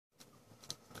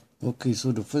Okay,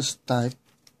 so the first type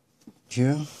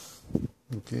here,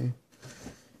 okay,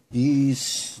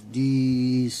 is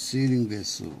the sailing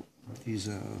vessel. This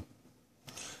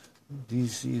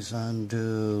is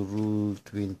under Rule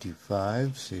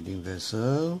 25, sailing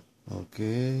vessel.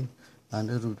 Okay,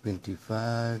 under Rule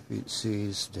 25, it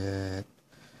says that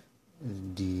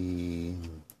the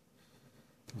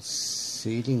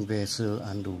sailing vessel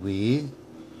underway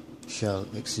shall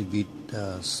exhibit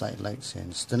side lights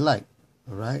and stern light.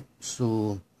 Right,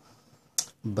 so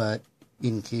but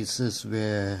in cases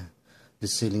where the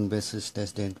sailing vessel is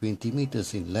less than 20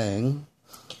 meters in length,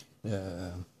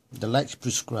 the lights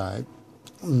prescribed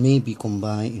may be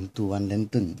combined into one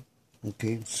lantern.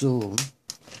 Okay, so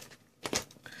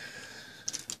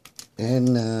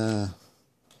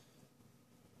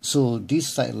so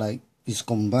this side light is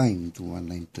combined into one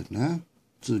lantern.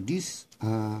 So these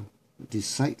are the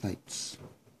side lights,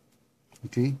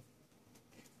 okay,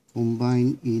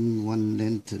 combined in one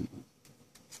lantern.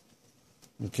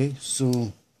 Okay,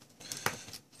 so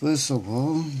first of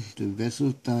all, the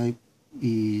vessel type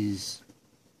is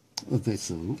a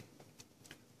vessel,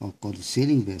 or called a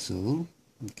sailing vessel.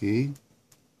 Okay,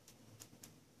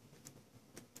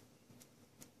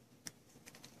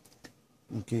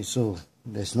 so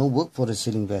there's no work for the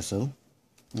sailing vessel.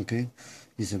 Okay,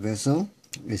 it's a vessel,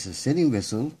 it's a sailing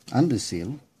vessel under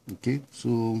sail. Okay,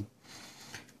 so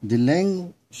the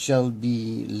length shall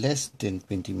be less than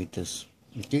 20 meters.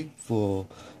 Okay,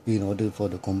 in order for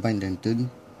the combined lantern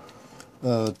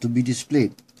to be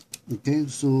displayed. Okay,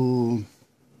 so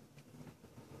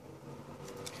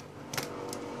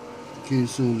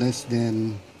less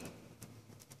than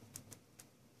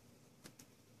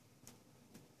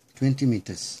 20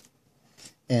 meters,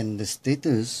 and the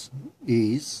status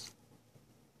is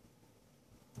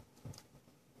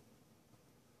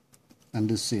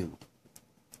under sail.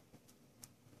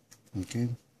 Okay,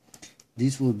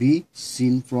 this will be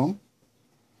seen from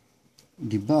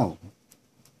the bow,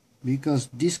 because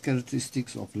these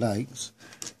characteristics of lights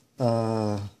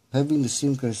are having the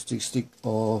same characteristic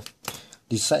of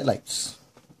the side lights.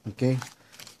 Okay,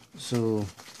 so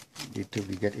later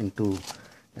we get into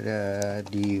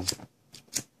the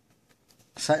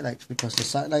side lights, because the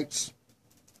side lights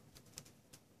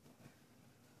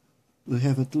will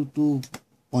have a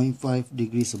 2.5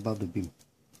 degrees above the beam.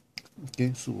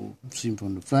 Okay, so seen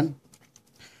from the front.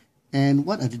 And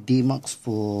what are the day marks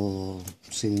for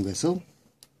sailing vessel?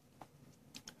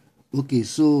 Okay,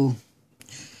 so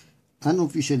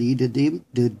unofficially the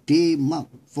day mark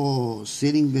for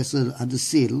sailing vessel under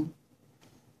sail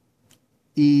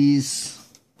is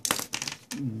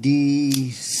the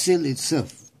sail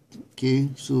itself. Okay,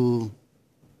 so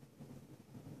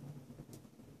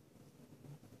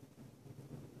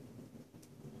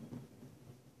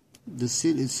the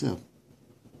sail itself.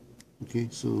 Okay,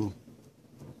 so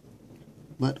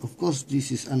but of course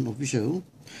this is unofficial.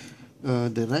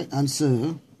 The right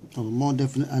answer, or more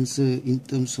definite answer in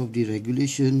terms of the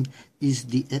regulation, is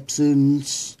the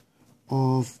absence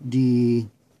of the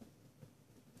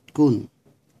cone.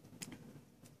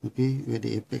 Okay, where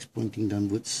the apex pointing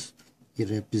downwards, it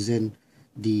represent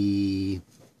that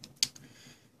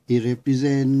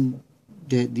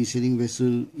the sailing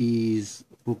vessel is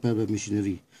propelled by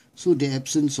machinery. So the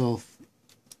absence of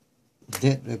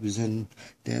that represent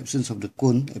the absence of the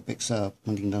cone, apex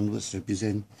pointing downwards,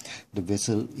 represent the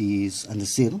vessel is under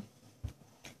sail.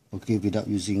 Okay, without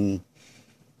using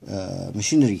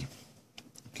machinery.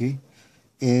 Okay,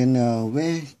 and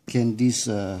where can this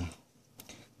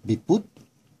be put?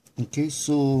 Okay,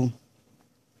 so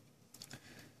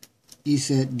is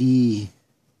at the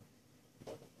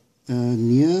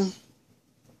near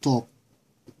top.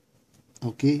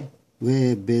 Okay,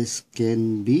 where best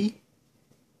can be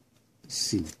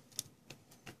seen.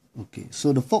 Okay,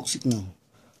 so the fog signal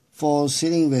for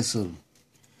sailing vessel.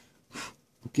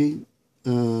 Okay,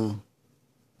 one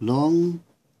long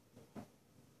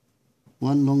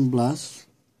blast,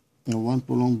 one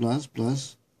prolonged blast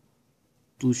plus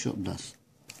two short blasts.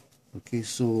 Okay,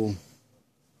 so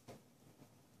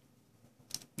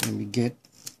let me get.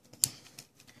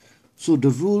 So the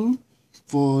rule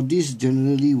for this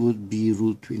generally would be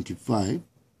Rule 25.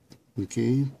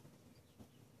 Okay,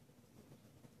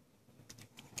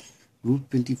 Rule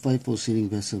 25 for sailing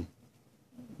vessel.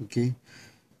 Okay,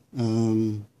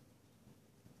 Rule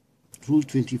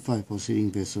 25 for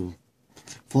sailing vessel.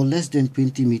 For less than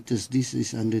 20 meters, this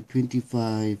is under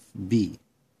 25B.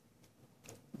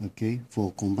 Okay,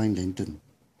 for combined lantern.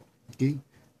 Okay,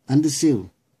 under sail.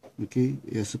 Okay,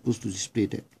 you're supposed to display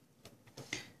that.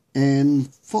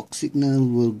 And fog signal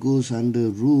will goes under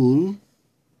Rule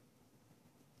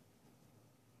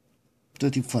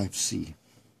 35C.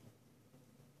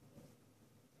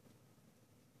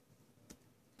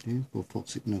 okay, for fog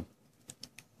signal.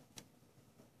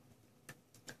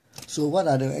 So what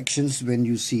are the actions when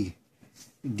you see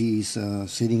this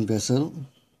sailing vessel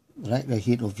right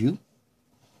ahead of you?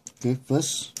 Okay,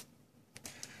 first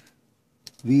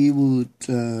we would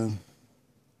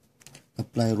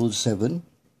apply rule 7.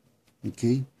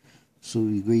 Okay, so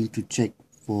we're going to check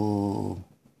for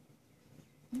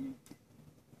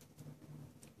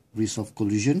risk of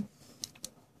collision.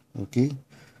 Okay,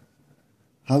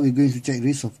 how we're going to check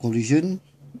risk of collision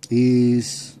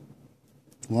is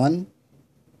 1,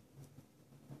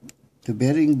 the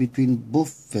bearing between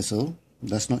both vessels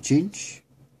does not change.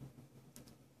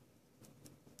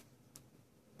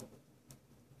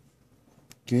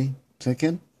 Okay,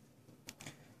 second,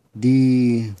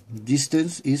 the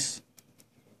distance is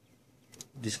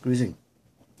decreasing.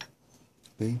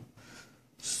 Okay,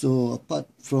 so apart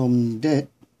from that,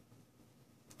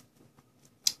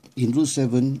 in rule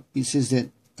 7 it says that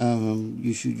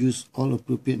you should use all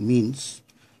appropriate means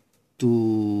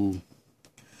to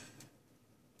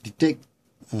detect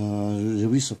the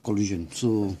risk of collision.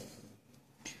 So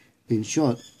in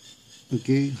short,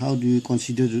 okay, how do you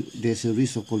consider there's a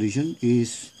risk of collision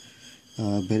is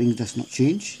bearing does not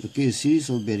change. Okay, a series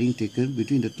of bearing taken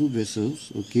between the two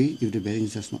vessels. Okay, if the bearing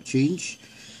does not change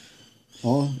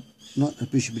or not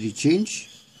appreciably change,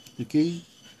 okay,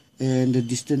 and the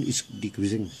distance is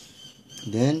decreasing,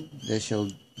 then there shall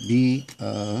be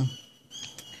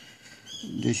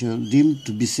they shall deem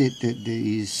to be said that there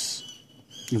is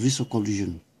a risk of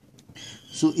collision.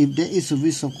 So if there is a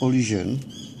risk of collision,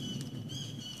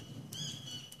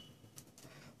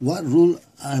 what rule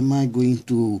am I going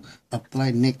to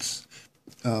apply next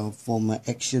for my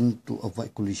action to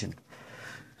avoid collision?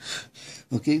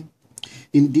 Okay,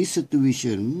 in this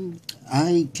situation,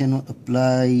 I cannot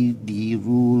apply the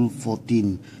rule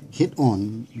 14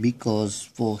 head-on, because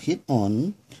for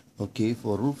head-on, okay,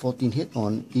 for rule 14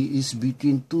 head-on, it is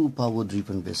between two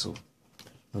power-driven vessels.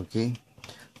 Okay,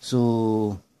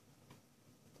 so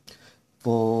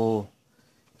for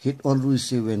head-on rule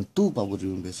say when two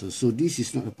power-driven vessels. So this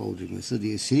is not a power-driven vessel,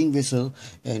 the sailing vessel,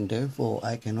 and therefore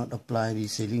I cannot apply the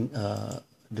sailing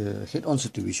the head-on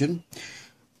situation.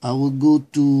 I will go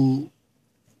to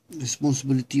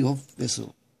responsibility of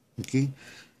vessel. Okay,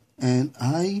 and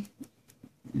I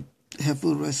have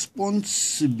a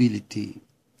responsibility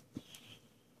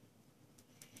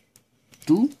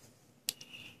to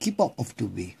keep out of the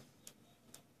way.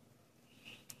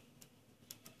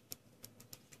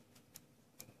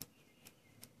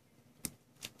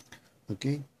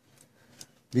 Okay,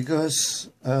 because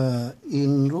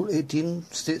in rule 18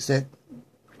 states that,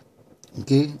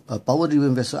 okay, a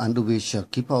power-driven vessel underway shall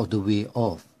keep out of the way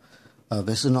of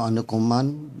vessel not under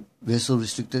command, vessel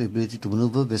restricted ability to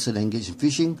maneuver, vessel engaged in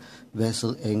fishing,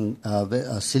 vessel and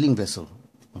sailing vessel.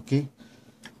 Okay,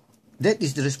 that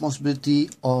is the responsibility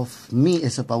of me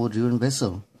as a power-driven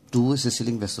vessel towards the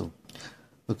sailing vessel.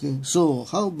 Okay, so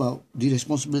how about the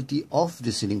responsibility of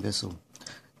the sailing vessel?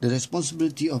 The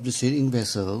responsibility of the sailing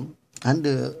vessel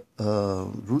under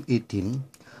Rule 18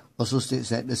 also states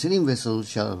that the sailing vessel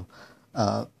shall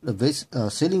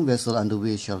sailing vessel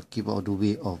underway shall keep out of the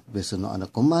way of vessel not under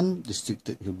command,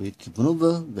 restricted ability to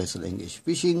maneuver, vessel engaged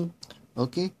fishing.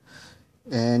 Okay,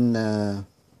 and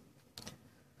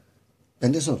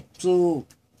that's all. So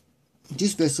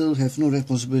this vessel have no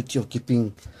responsibility of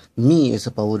keeping me as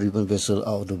a power-driven vessel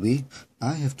out of the way.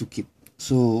 I have to keep.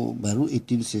 So by Rule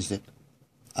 18 says that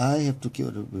I have to keep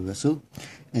out of the vessel,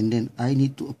 and then I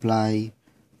need to apply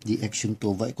the action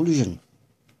to avoid collision.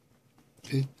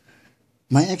 Okay,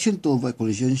 my action to avoid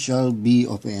collision shall be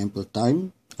of an ample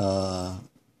time,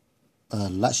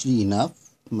 largely enough,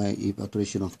 my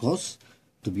evaporation of course,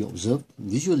 to be observed,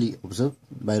 visually observed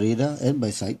by radar and by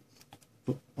sight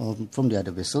from the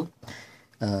other vessel,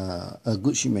 a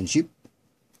good shipmanship.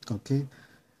 Okay,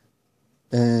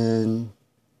 and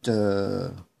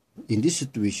in this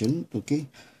situation, okay,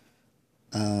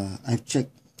 I've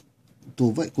checked to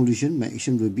avoid collision. My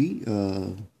action will be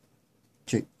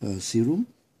check sea room.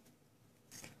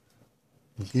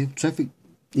 Okay, traffic,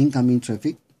 incoming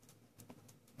traffic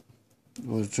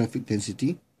or traffic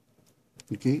density.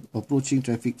 Okay, approaching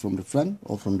traffic from the front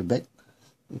or from the back.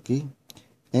 Okay,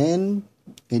 and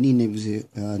any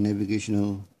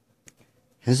navigational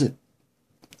hazard,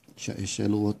 such as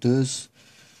shallow waters,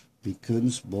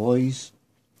 beacons, buoys,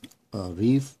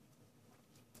 reef.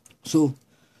 So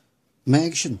my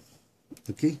action,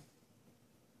 okay,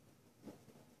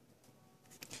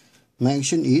 my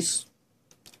action is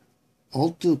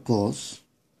alter course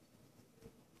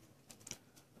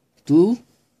to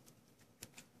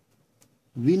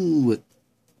windward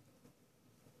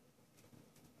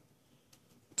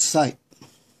side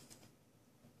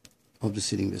of the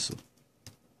sailing vessel.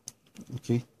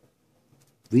 Okay,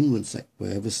 windward side,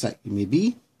 wherever side it may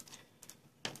be.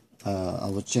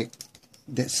 I will check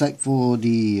that side for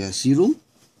the sea room,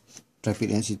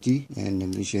 traffic density, and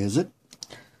Malaysia hazard.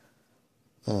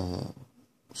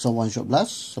 Some one-shot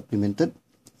blast supplemented,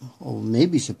 or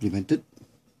maybe supplemented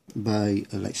by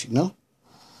a light signal,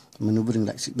 maneuvering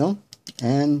light signal,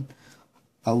 and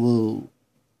I will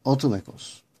alter my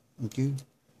course. Okay.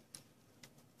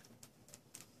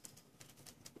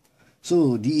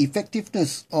 So the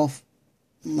effectiveness of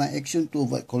my action to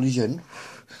avoid collision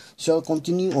shall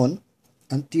continue on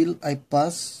until I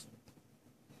pass,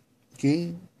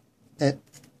 okay, at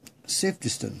safe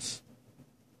distance,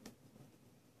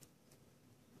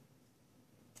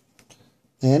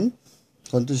 and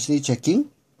continuously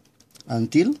checking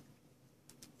until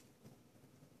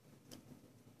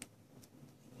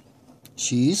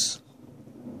she is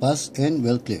passed and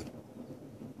well clear.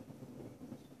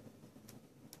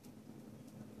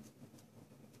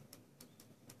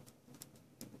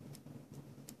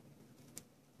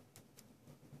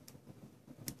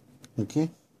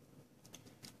 Okay,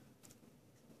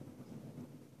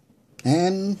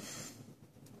 and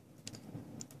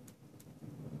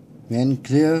when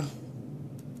clear,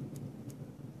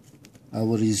 I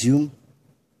will resume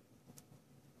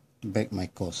back my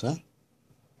course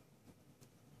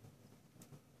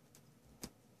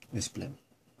as planned.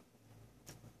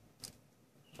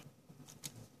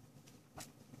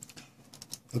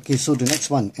 Okay, so the next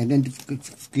one,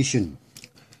 identification.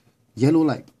 Yellow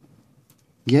light.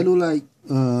 Yellow light,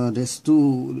 there's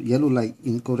two yellow light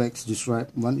in colregs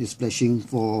described. One is flashing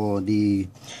for the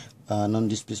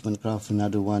non-displacement craft.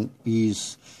 Another one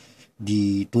is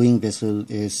the towing vessel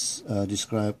as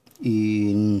described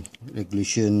in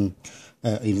regulation,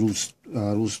 in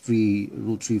rule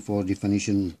 3 for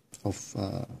definition of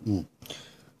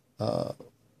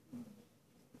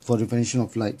for definition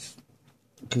of lights.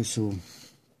 Okay, so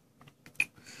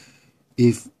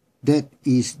if that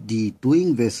is the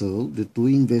towing vessel, the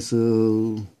towing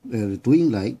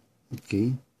light,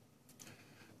 okay,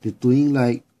 the towing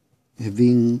light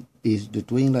the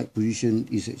towing light position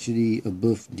is actually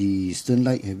above the stern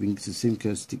light, having the same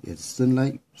characteristic as the stern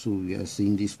light. So we are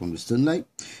seeing this from the stern light.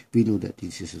 We know that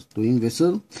this is a towing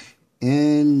vessel,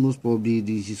 and most probably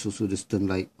this is also the stern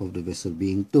light of the vessel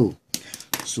being towed.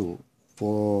 So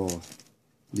for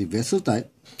the vessel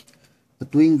type, a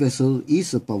towing vessel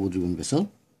is a power driven vessel.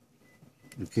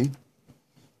 Okay,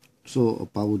 so a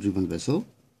power driven vessel,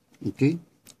 okay,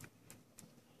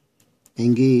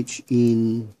 engage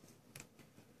in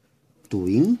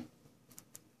towing,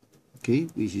 okay,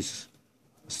 which is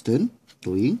stern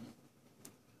towing.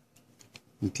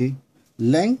 Okay,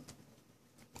 length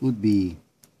could be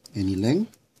any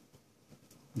length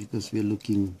because we are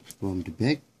looking from the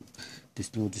back.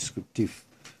 There's no descriptive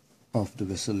of the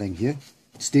vessel length here.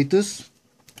 Status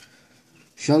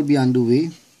shall be underway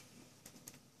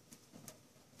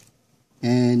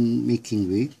and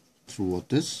making way through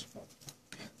waters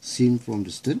seen from the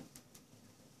stern.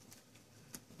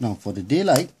 Now for the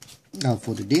daylight,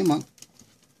 for the day mark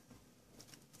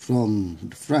from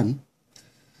the front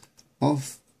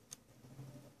of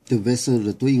the vessel,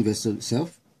 the towing vessel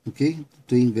itself, okay, the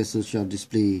towing vessel shall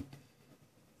display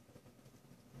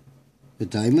a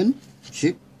diamond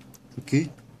shape, okay.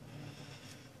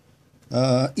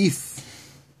 If,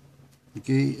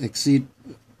 okay, exceed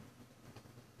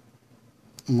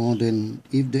more than,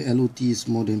 if the LOT is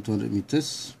more than 200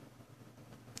 meters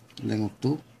length of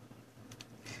tow,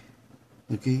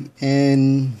 okay,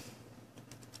 and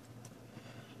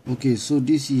okay, so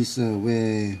this is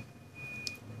where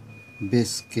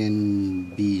best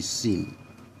can be seen.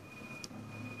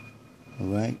 All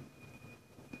right,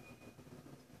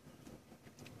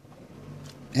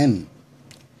 and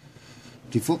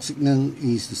the fog signal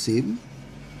is the same.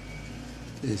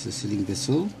 There's a sailing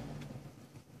vessel,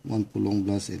 1 prolonged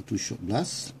blast and 2 short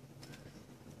blasts.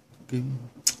 Okay,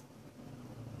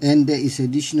 and there is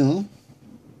additional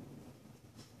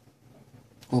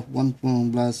of 1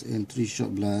 prolonged blast and 3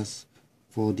 short blasts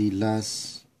for the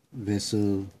last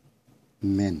vessel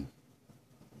man.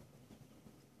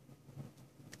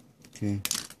 Okay,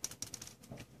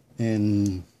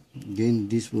 and again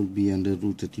this will be under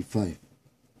rule 35.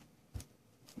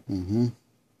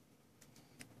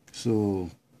 So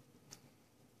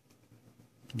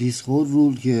this whole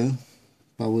rule here,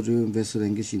 power driven vessel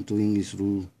engaged in towing, is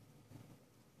rule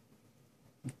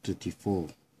 34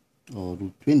 or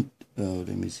rule 20. Let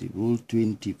me see, rule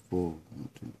 24.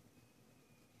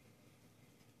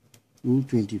 Rule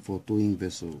 24, towing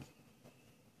vessel.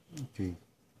 Okay.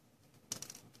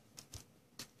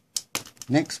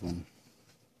 Next one.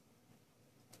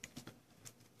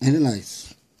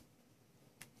 analyze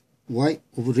white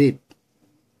over red.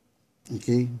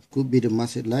 Okay, could be the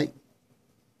masthead light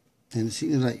and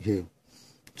signal light here.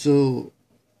 So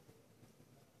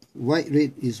white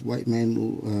red is white man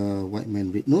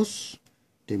red nose.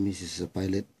 That means it's a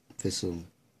pilot vessel.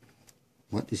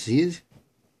 What is here?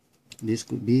 This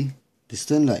could be the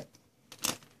stern light.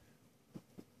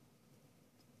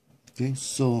 Okay,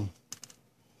 so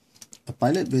a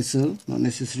pilot vessel not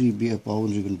necessarily be a power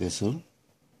driven vessel.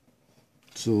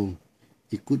 So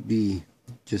it could be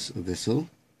just a vessel.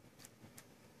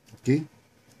 Okay,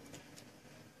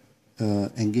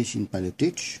 engaged in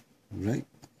pilotage, right?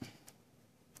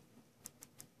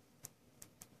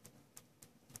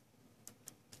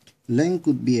 Length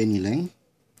could be any length.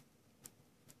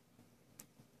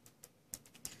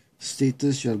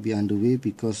 Status shall be underway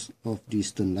because of the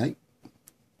stern light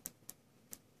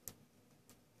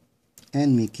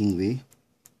and making way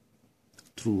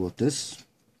through waters.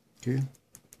 Okay,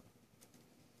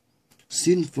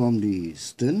 seen from the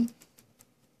stern.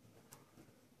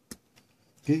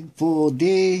 Okay, for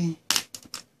day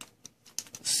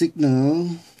signal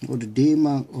or the day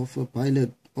mark of a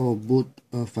pilot or boat,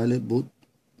 a pilot boat,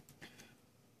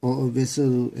 or a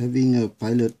vessel having a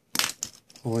pilot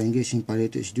or engaged in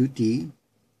pilotage duty.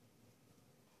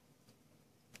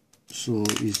 So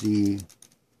is the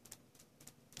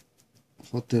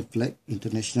hotel flag,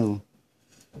 international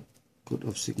code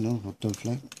of signal, hotel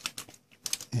flag,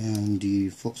 and the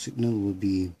fog signal will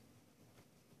be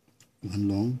 1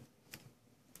 long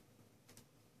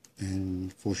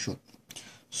and 4 short.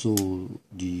 So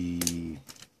the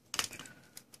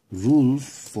rule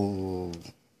for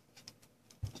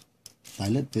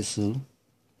pilot vessel,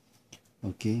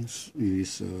 okay,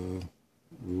 is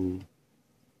rule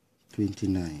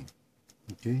 29.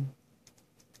 Okay,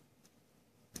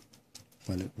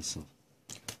 pilot vessel.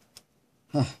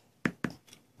 We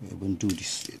haven't do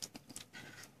this yet.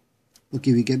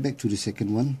 Okay, we get back to the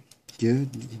second one. Here,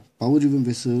 power driven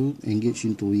vessel engaged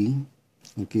in towing.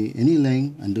 Okay, any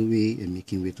length, underway and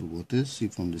making way through water, see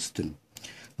from the stern.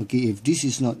 Okay, if this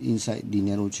is not inside the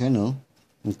narrow channel,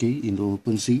 okay, in the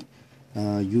open sea,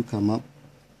 you come up,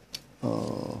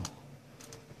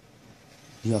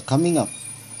 you are coming up,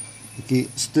 okay,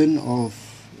 stern of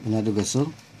another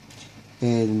vessel,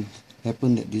 and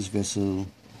happen that this vessel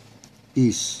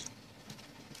is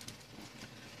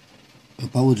a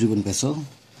power driven vessel.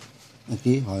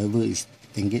 Okay, however is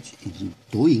engaged in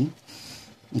towing.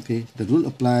 Okay, the rule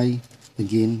apply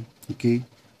again, okay,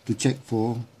 to check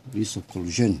for risk of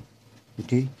collision.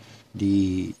 Okay,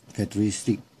 the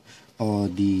characteristic or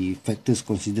the factors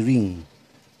considering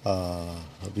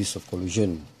risk of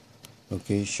collision,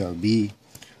 okay, shall be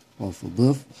of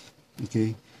above.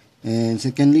 Okay, and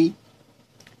secondly,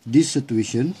 this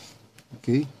situation,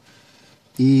 okay,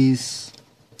 is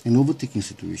an overtaking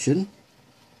situation,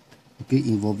 okay,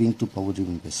 involving two power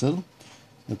driven vessel,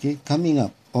 okay, coming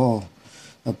up, or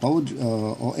a power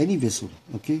or any vessel.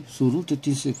 Okay, so rule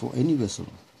 13 say for any vessel,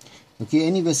 okay,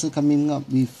 any vessel coming up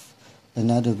with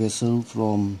another vessel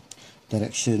from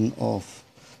direction of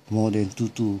more than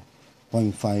 2.5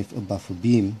 above a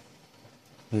beam,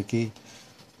 okay,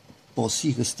 or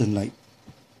see a stern light.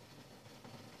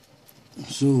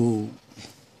 So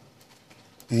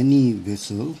any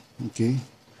vessel, okay,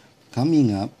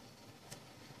 coming up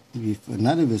with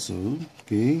another vessel,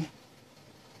 okay,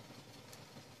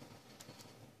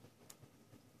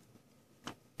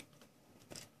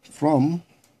 from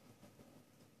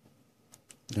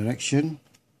direction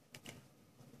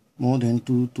more than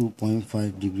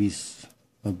 2.5 degrees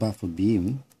above a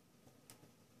beam,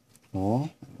 or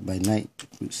by night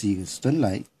you see a stern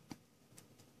light.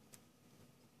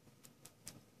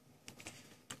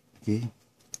 Okay,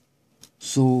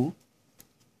 so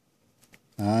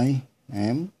I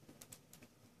am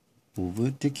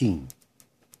overtaking.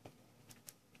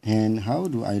 And how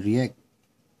do I react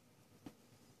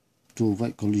to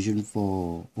avoid collision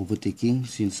for overtaking?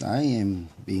 Since I am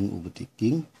being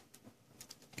overtaking,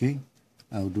 okay,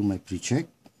 I'll do my pre-check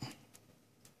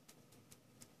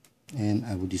and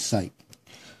I will decide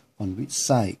on which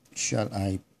side shall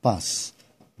I pass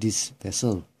this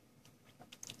vessel.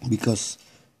 Because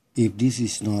if this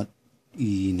is not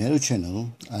a narrow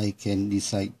channel, I can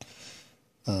decide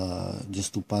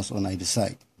just to pass on either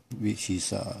side, which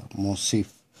is more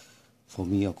safe for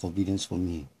me or convenience for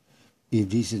me. If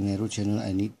this is a narrow channel,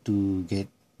 I need to get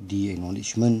the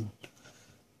acknowledgement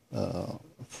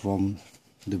from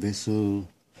the vessel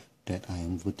that I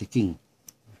am overtaking.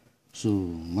 So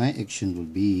my action will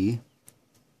be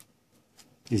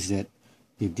is that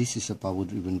if this is a power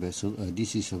driven vessel,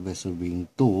 this is a vessel being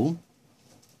towed,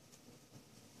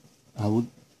 I would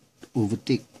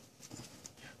overtake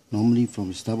normally from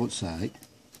the starboard side,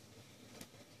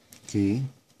 okay,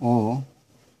 or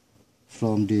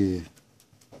from the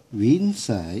wind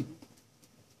side,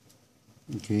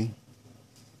 okay.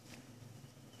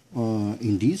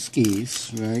 In this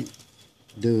case, right,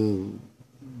 the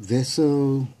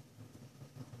vessel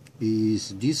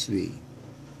is this way,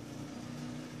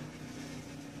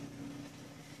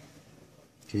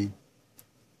 okay.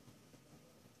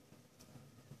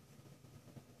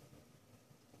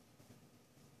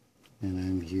 And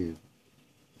I'm here.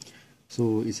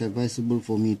 So it's advisable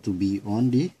for me to be on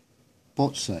the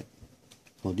port side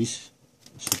for this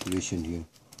situation here.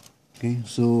 Okay,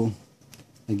 so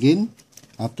again,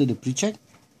 after the pre-check,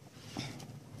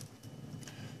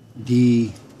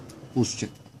 the post-check,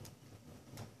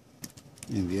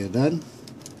 and we are done.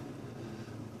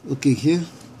 Okay, here,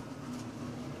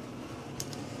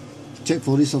 check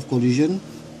for risk of collision,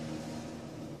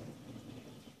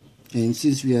 and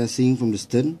since we are seeing from the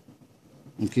stern,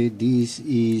 okay, this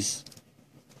is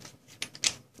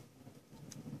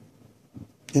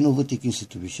an overtaking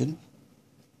situation.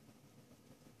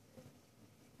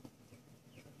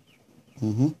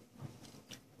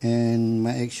 And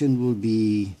my action will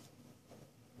be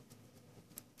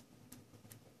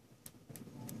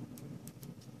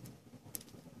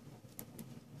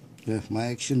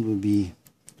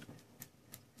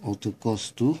alter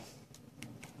course to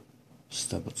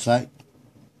starboard side.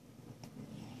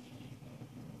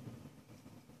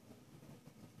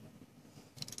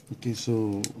 Okay,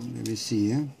 so let me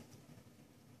see.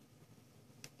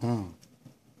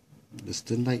 The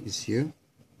stern light is here,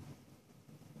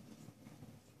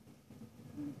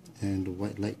 and the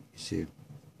white light is here.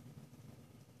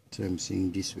 So I'm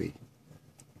seeing this way,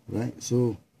 right?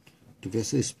 So the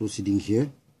vessel is proceeding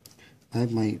here. I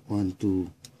might want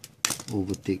to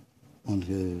overtake on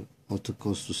her outer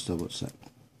course to starboard side.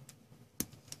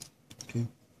 Okay,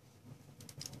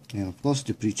 and of course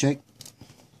the pre-check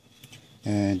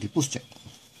and the post-check.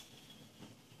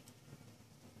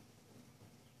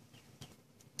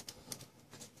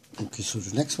 Okay, so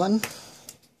the next one,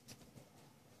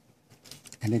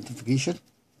 identification.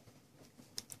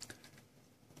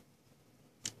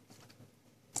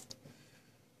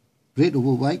 Red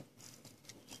over white.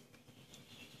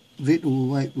 Red over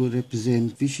white will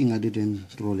represent fishing other than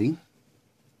trawling.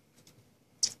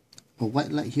 A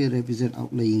white light here represents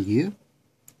outlying gear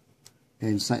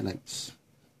and side lights.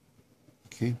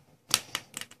 Okay.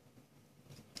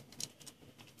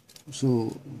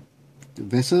 So the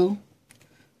vessel,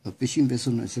 a fishing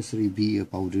vessel, not necessarily be a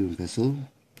power driven vessel.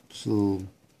 So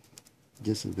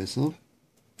just a vessel.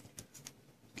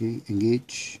 Okay,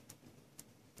 engage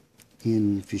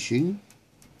in fishing,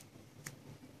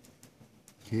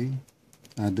 okay,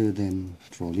 other than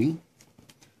trawling.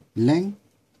 Length,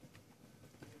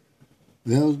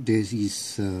 well, there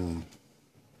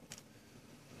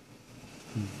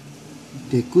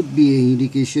could be an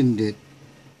indication that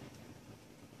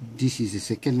this is a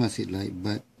second masthead light,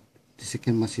 but the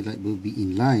second masthead light will be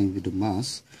in line with the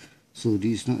mast, so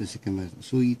this is not a second masthead.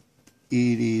 So it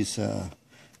is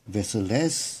vessel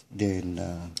less than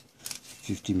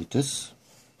 50 meters.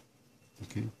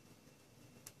 Okay.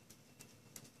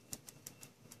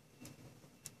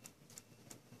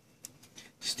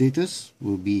 Status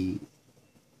will be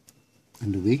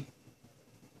underway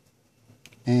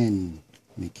and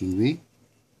making way.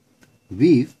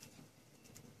 With,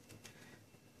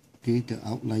 okay, the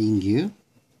outlying gear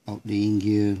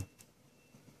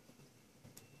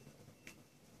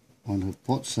on her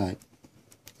port side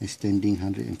extending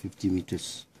 150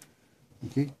 meters.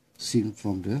 Okay, seen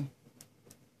from the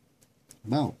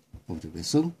bow of the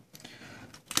vessel.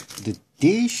 The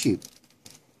day shape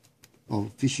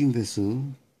of fishing vessel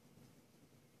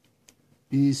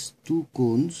is two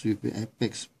cones with the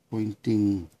apex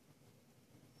pointing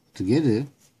together,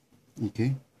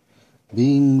 okay,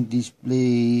 being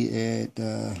displayed at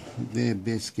where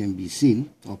best can be seen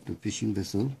of the fishing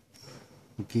vessel,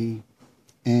 okay,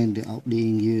 and the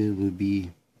outlaying gear will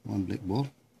be one black ball.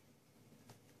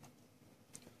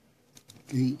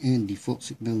 Okay, and default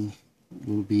signal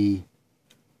will be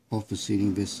of a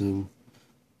sailing vessel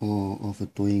or of a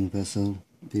towing vessel,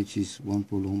 which is 1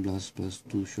 prolonged blast plus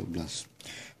 2 short blasts.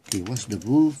 Okay, what's the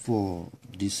rule for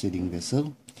this sailing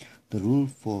vessel? The rule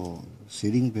for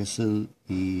sailing vessel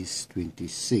is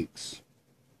 26.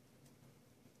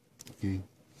 Okay.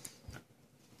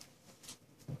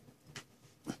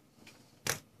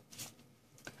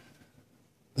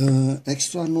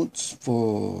 Extra notes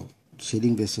for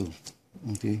sailing vessel.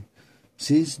 Okay,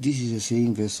 since this is a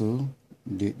sailing vessel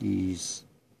that is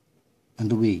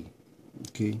underway,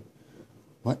 okay,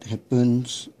 what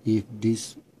happens if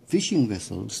this fishing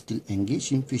vessel still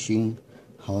engaged in fishing,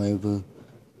 however,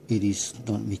 it is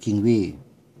not making way.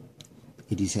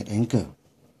 It is at anchor.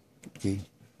 Okay,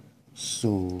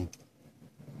 so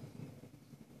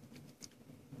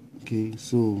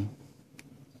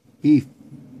if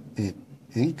at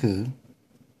anchor,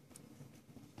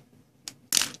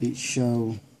 it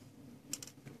shall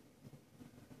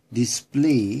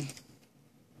display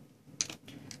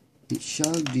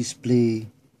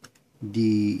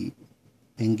the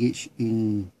engage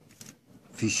in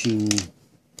fishing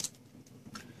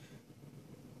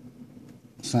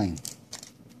sign.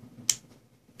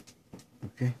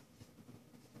 Okay,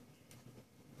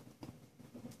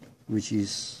 which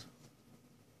is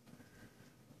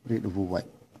red over white.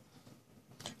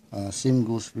 Same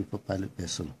goes with a pilot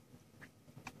vessel.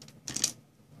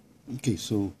 Okay,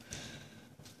 so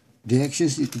the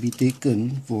actions need to be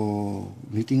taken for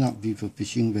meeting up with a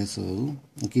fishing vessel.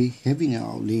 Okay, having an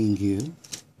outlaying gear,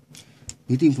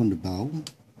 meeting from the bow.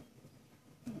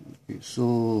 Okay,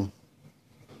 so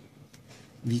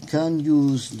we can't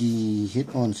use the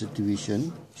head-on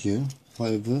situation here.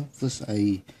 However, first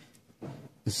I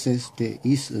assess there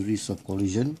is a risk of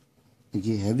collision.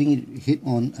 Okay, having it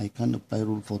head-on, I can't apply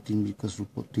rule 14 because rule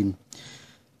 14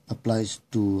 applies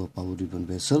to a power-driven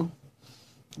vessel,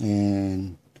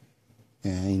 and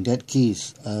in that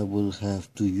case, I will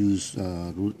have to use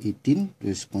rule 18,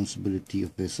 responsibility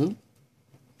of vessel.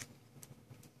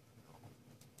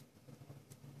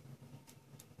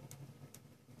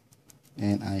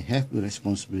 And I have a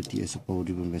responsibility as a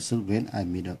power-driven vessel when I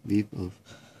meet up with a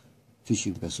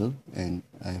fishing vessel, and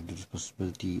I have the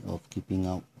responsibility of keeping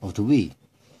out of the way.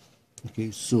 Okay,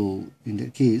 so in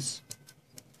that case,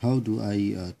 how do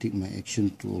I take my action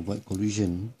to avoid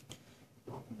collision?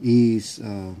 Is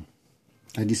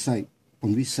I decide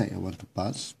on which side I want to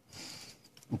pass.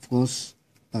 Of course,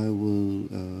 I will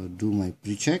do my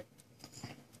pre-check.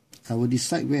 I will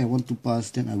decide where I want to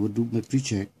pass, then I will do my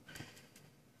pre-check.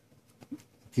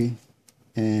 Okay,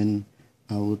 and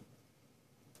I will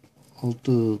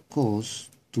alter course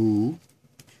to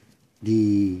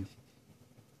the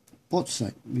port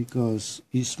side because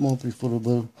it's more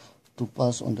preferable to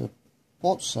pass on the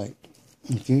port side.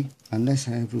 Okay, unless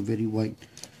I have a very wide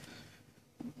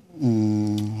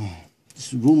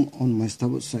room on my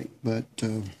starboard side, but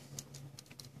it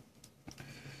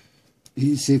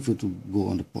is safer to go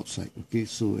on the port side. Okay,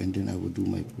 so and then I will do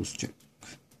my post check.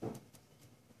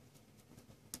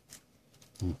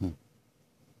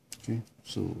 Okay,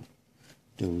 so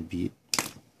that will be it.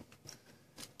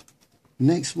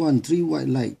 Next one, 3 white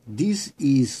light. This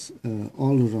is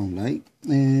all around light,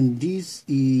 and this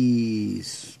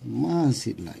is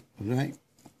masthead light, right?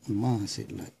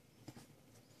 Masthead light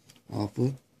of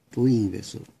a towing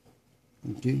vessel.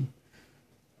 Okay,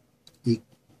 the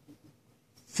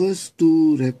first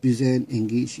two represent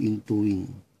engaged in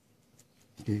towing.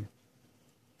 Okay,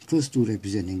 first two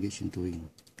represent engaged in towing.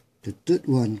 The third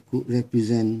one could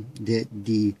represent that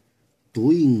the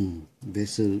towing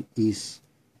vessel is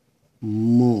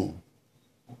more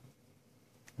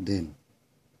than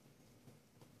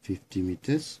 50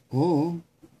 meters, or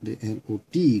the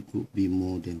LOT could be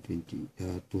more than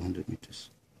 200 meters.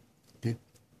 Okay.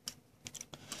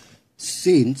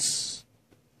 Since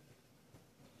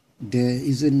there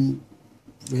isn't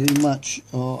very much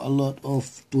or a lot of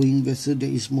towing vessel that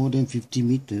is more than 50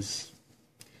 meters,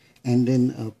 and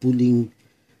then pulling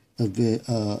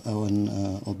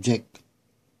an object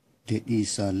that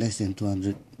is less than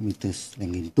 200 meters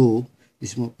length in tow,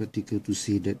 it's more practical to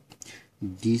say that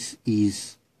this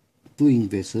is towing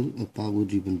vessel, a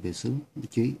power-driven vessel.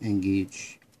 Okay,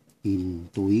 engaged in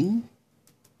towing.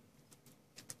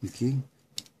 Okay,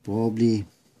 probably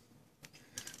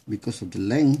because of the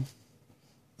length,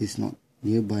 it's not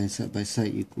nearby side by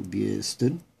side, it could be a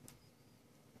stern.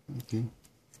 Okay,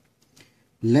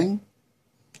 length.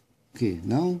 Okay,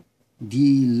 now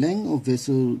the length of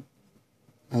vessel,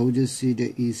 I would just say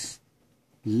that is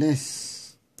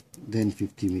less than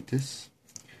 50 meters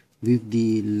with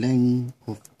the length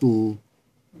of tow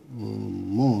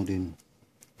more than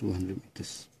 200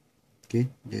 meters. Okay,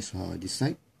 that's how I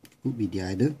decide. It could be the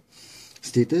either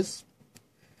status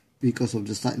because of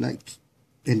the side light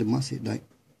and the masthead light.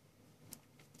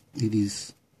 It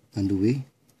is underway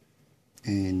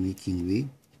and making way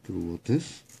through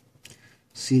waters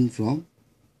seen from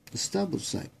the starboard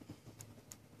side.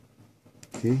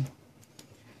 Okay,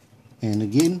 and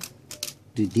again,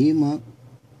 the day mark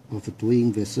of a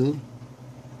towing vessel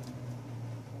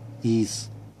is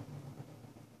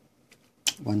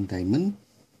 1 diamond.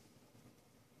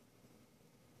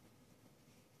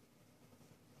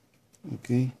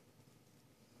 Okay,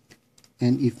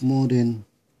 and if more than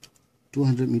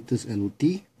 200 meters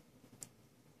LOT,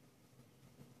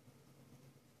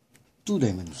 2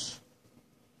 diamonds.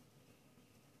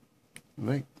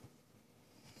 Right.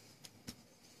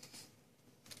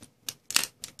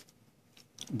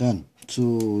 Done.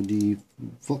 So the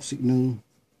fog signal,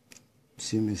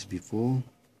 same as before,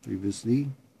 previously,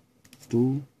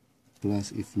 2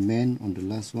 plus if man on the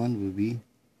last one will be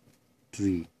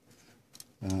 3.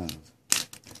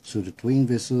 So the towing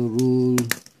vessel rule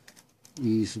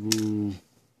is rule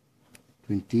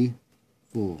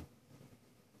 24.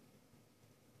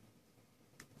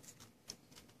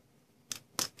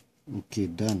 Okay,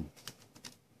 done.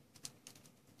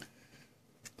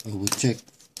 I will check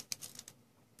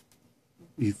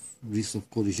if risk of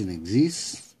collision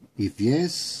exists. If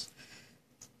yes,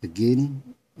 again,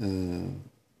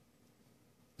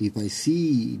 if I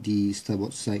see the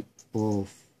starboard side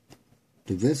of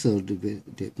the vessel,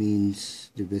 that means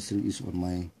the vessel is on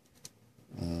my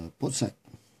port side.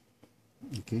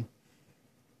 Okay.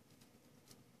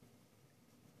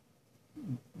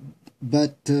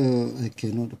 But I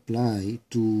cannot apply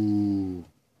to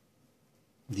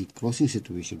the crossing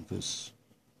situation first.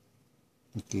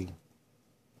 Okay.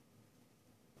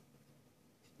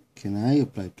 Can I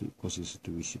apply to crossing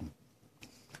situation?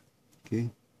 Okay.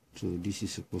 So this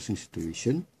is a crossing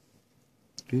situation.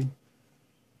 Okay.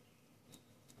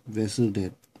 Vessel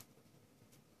that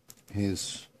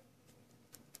has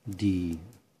the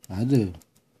other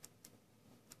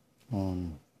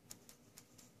on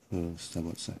her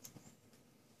starboard side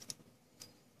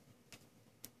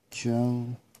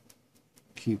shall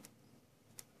keep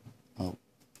out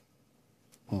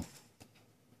of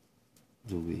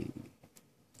the way.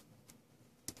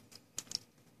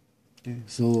 Okay,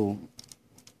 so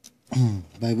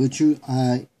by virtue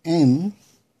I am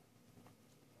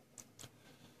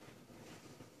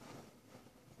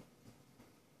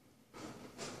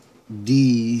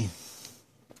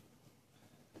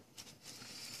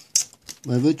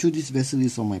by virtue this vessel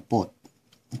is on my port.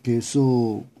 Okay,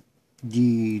 so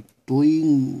the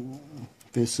towing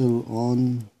vessel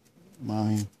on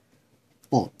my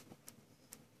port,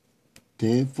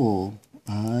 therefore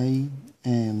I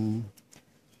am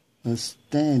a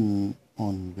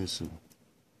stand-on vessel.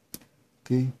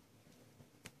 Okay,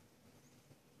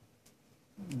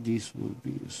 this will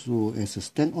be so as a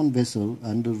stand-on vessel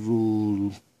under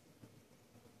rule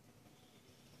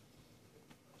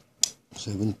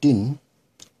 17.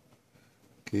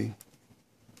 Okay,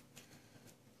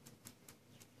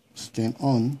 stand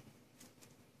on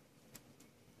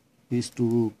is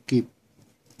to keep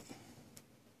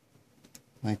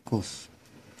my course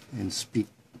and speed.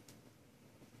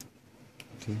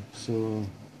 Okay, so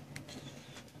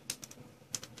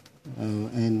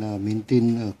and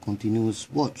maintain a continuous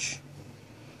watch.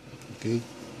 Okay.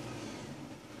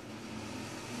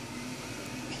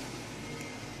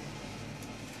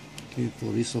 Okay, for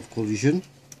risk of collision,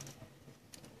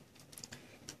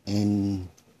 and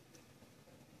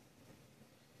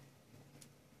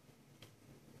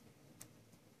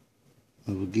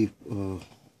I will give a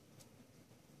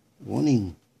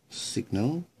warning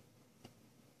signal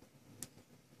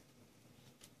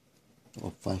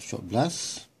of 5 shot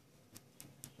blast.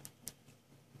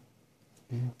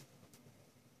 Okay.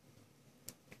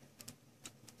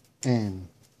 And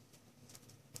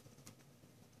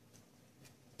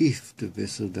if the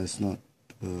vessel does not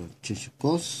change the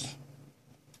course,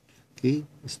 okay,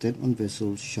 a stand-on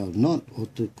vessel shall not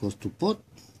alter course to port,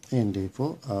 and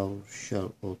therefore I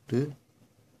shall alter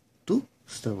to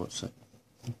starboard side.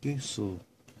 Okay, so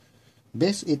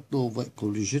best aid to avoid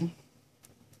collision.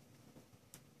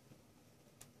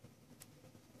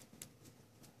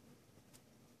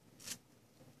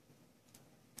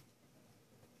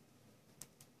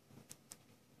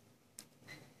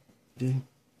 Okay,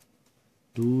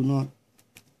 do not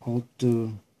alter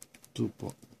to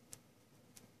port.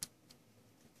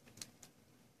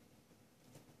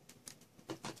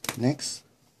 Next,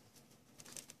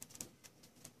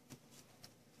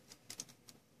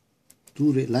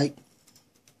 two red light,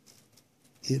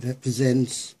 it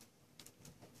represents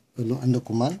not under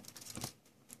command.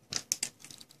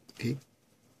 Okay,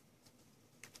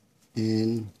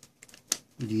 and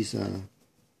these are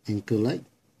anchor light.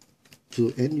 So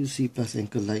NUC plus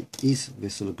anchor light is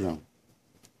vessel aground.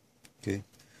 Okay,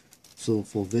 so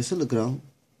for vessel aground,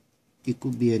 it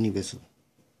could be any vessel.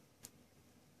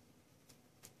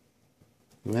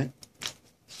 Right?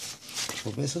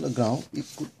 For vessel aground, it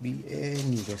could be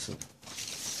any vessel.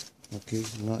 Okay,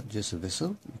 not just a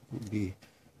vessel, it could be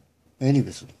any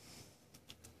vessel.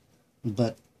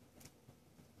 But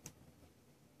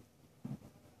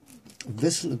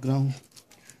vessel aground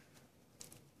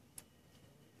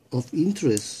of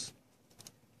interest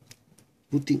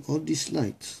putting all these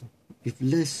lights. If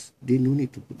less, they no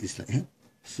need to put this light. Huh?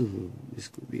 So this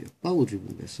could be a power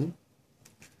driven vessel.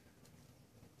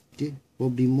 Okay,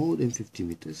 probably more than 50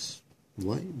 meters.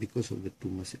 Why? Because of the two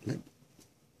masthead light.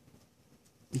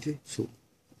 Okay, so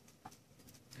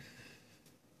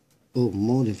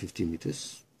more than 50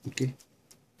 meters. Okay.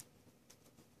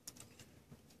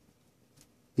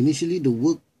 Initially, the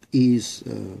work is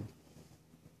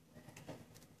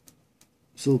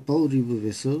so power river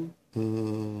vessel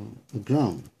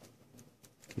aground.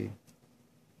 Okay,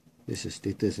 there's a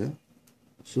status.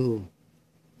 So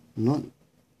not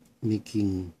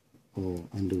making or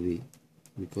underway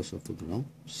because of aground.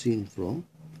 Seen from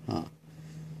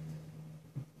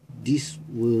this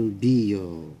will be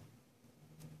your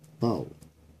bow.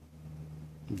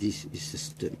 This is the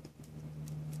stern.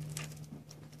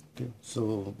 Okay,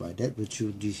 so by that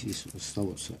virtue, this is the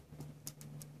starboard side.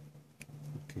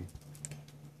 Okay.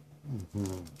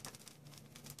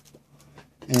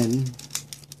 And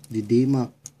the day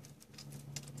mark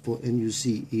for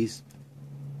NUC is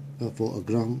for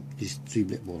aground is 3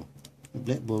 black ball. A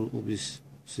black ball always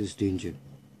says danger.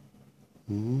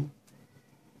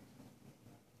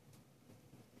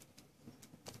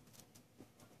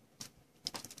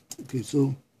 Okay,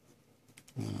 so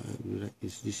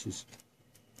this is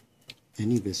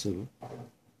any vessel.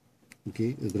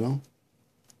 Okay, aground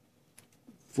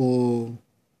for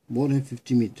more than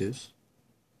 50 meters.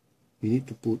 We need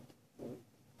to put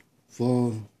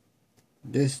for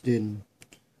less than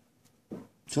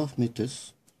 12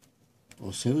 meters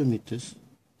or 7 meters.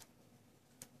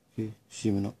 Okay,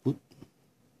 she will not put.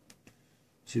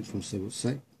 See from starboard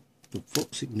side. The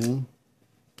fog signal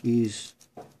is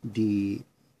the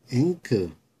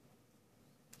anchor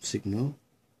signal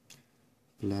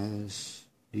plus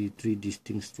the 3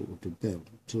 distinct strokes of the bell.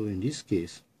 So in this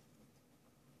case,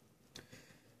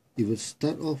 it will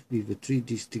start off with a 3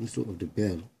 distinct strokes of the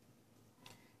bell,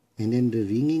 and then the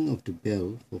ringing of the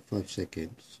bell for 5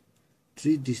 seconds,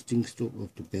 3 distinct strokes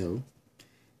of the bell,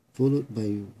 followed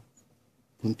by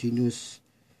continuous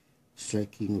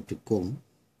striking of the gong,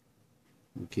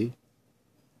 okay,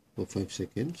 for 5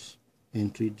 seconds,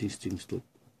 and 3 distinct strokes,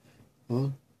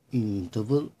 all in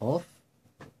interval of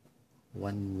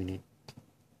 1 minute.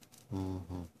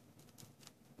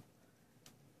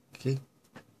 Okay,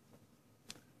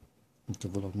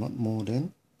 interval of not more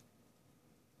than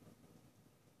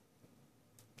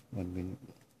 1 minute.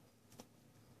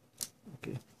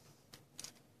 Okay,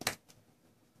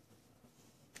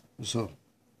 so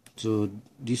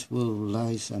this will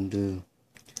lies under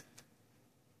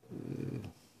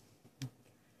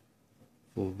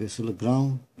for vessel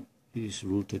aground is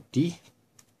rule 30.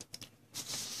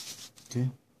 Okay,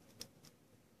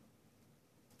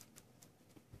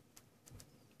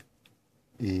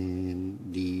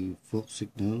 and the fog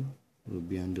signal will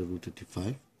be under rule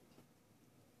 35.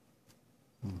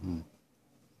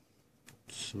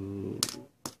 So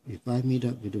if I meet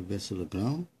up with a vessel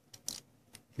aground,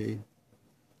 okay,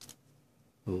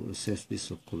 I'll assess this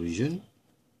of collision,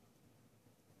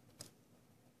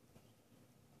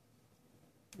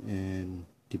 and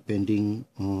depending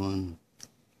on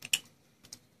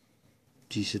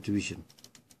the situation.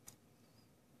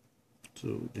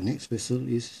 So the next vessel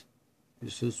is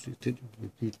restricted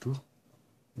ability to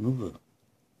maneuver.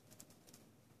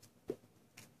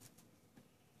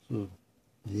 So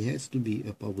it has to be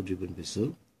a power driven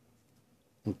vessel.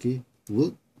 Okay,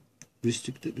 work,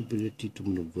 restricted ability to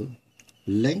maneuver,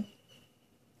 length,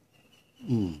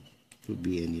 could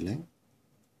be any length,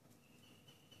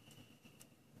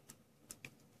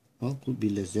 or could be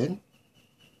less than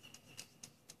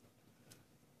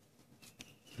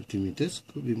 50 meters,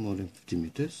 could be more than 50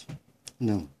 meters.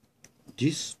 Now,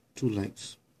 these two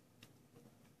lights,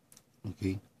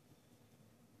 okay,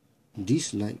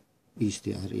 this light is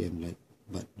the RAM light,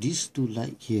 but these two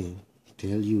lights here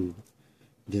tell you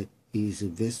that it is a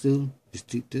vessel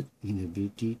restricted in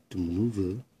ability to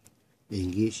maneuver,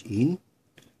 engage in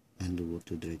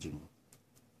underwater dredging.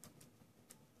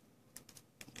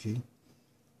 Okay,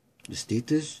 the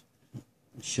status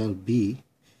shall be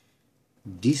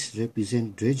this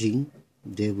represent dredging.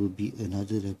 There will be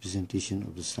another representation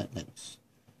of the sidelines.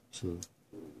 So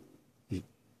it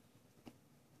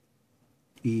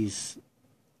is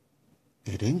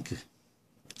at anchor.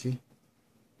 Okay.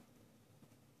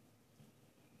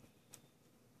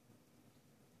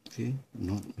 Okay,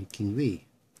 not making way.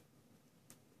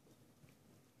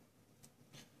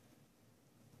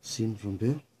 Seen from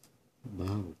the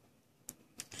bow.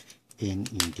 And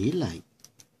in daylight,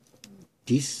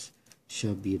 this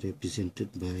shall be represented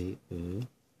by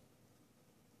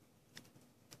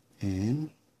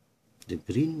an The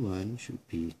green one should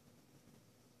be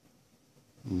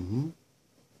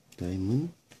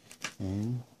diamond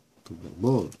and two black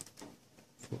ball.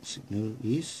 Fault signal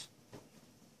is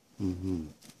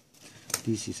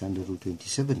this is under rule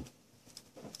 27.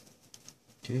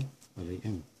 Okay,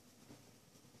 RAM.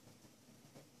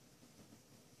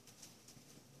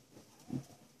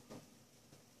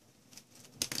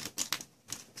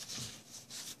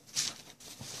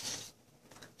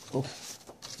 Oh,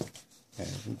 I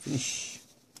haven't finished.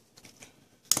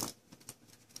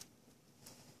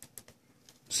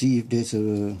 See if there's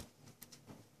a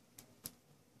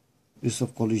risk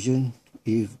of collision.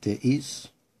 If there is,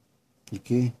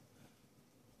 okay,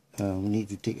 we need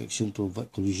to take action to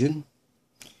avoid collision.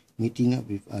 Meeting up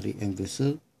with RAM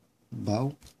vessel,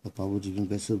 bow, a power driven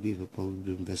vessel with a power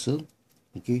driven vessel,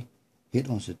 okay, head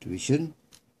on situation.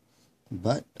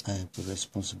 But I have a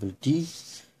responsibility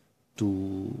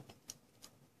to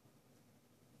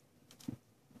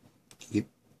keep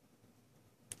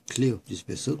clear of this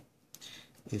vessel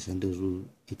as under rule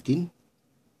 18.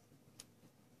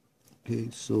 Okay,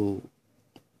 so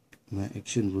my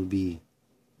action will be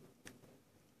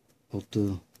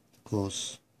alter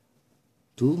course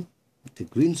to the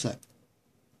green side,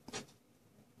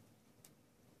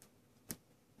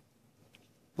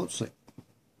 port side.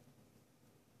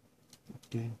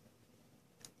 Okay.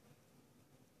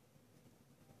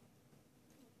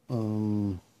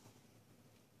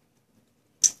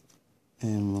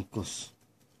 And of course,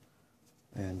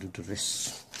 and do the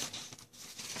rest.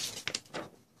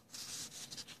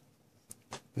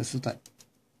 Vessel type.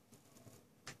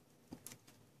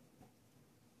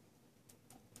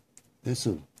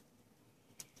 Vessel.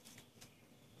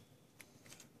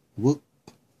 Work.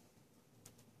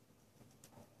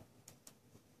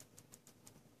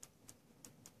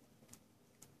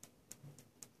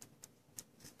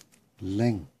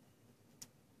 Length.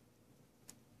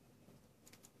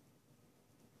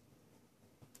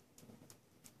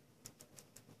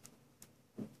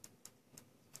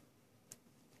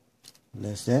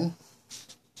 Less than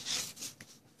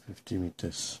 50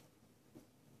 meters.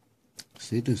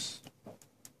 Status.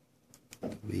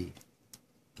 Way.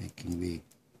 Making way.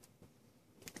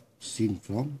 Seen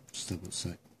from starboard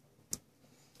side.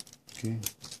 Okay.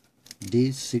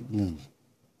 Day signal.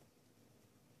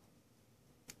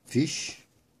 Fish.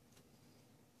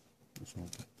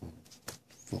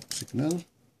 Fog signal.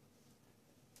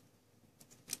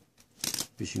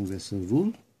 Fishing vessel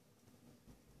rule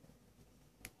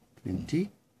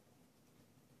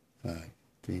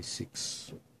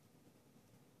 26.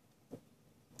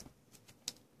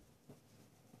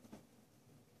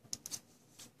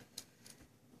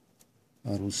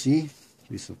 ROC,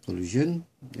 risk of collision,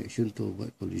 action to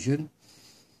avoid collision.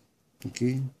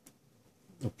 Okay,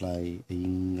 apply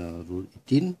in rule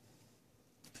 18.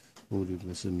 Or the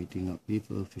vessel meeting up with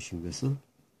a fishing vessel.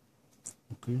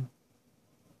 Okay.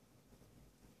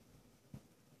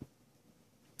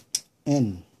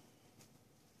 And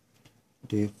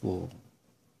therefore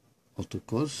alter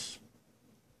course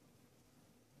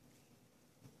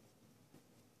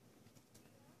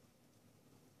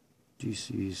this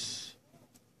is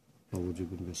power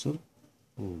driven vessel.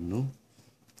 Oh no,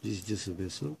 this is just a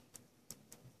vessel.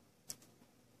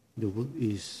 The work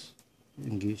is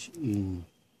engaged in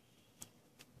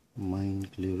mine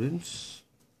clearance.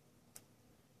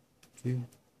 Okay.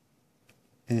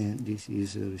 And this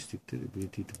is a restricted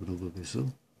ability to maneuver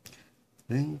vessel.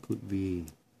 Length could be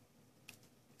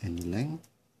any length.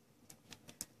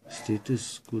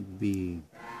 Status could be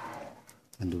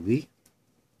underway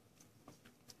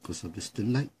because of the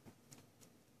stern light.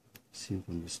 Seen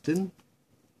from the stern.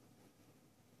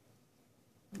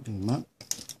 Mark.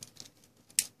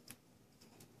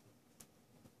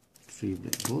 3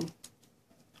 black ball.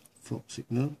 Fog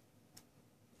signal.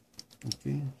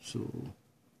 Okay, so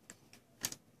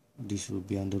this will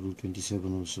be under rule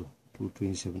 27 also, rule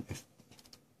 27F.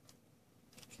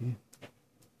 Okay.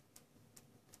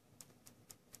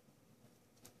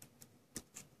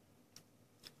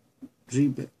 Three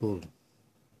black ball.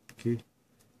 Okay,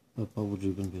 a power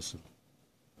driven vessel.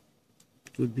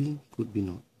 Could be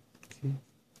not. Okay.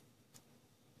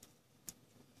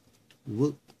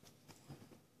 Work.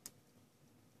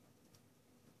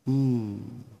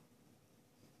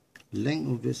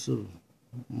 Length of vessel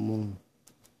more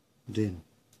than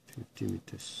 50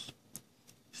 meters.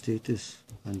 Status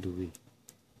underway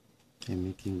and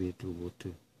making way to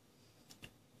water.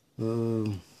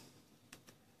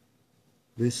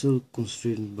 Vessel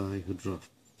constrained by her draft.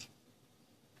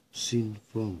 Seen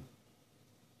from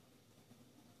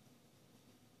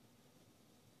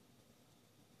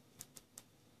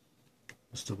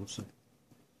starboard side.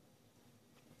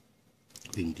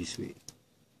 moving this way.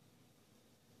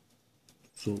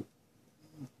 So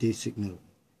day signal,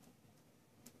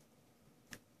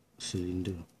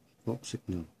 cylinder, pop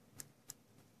signal.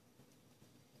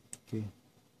 Okay,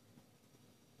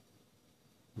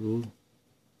 rule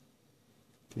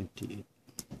 28.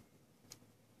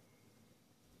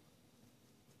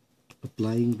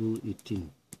 Applying rule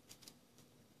 18.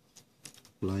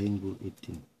 Applying rule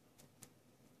 18.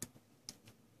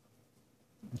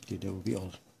 Okay, that will be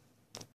all.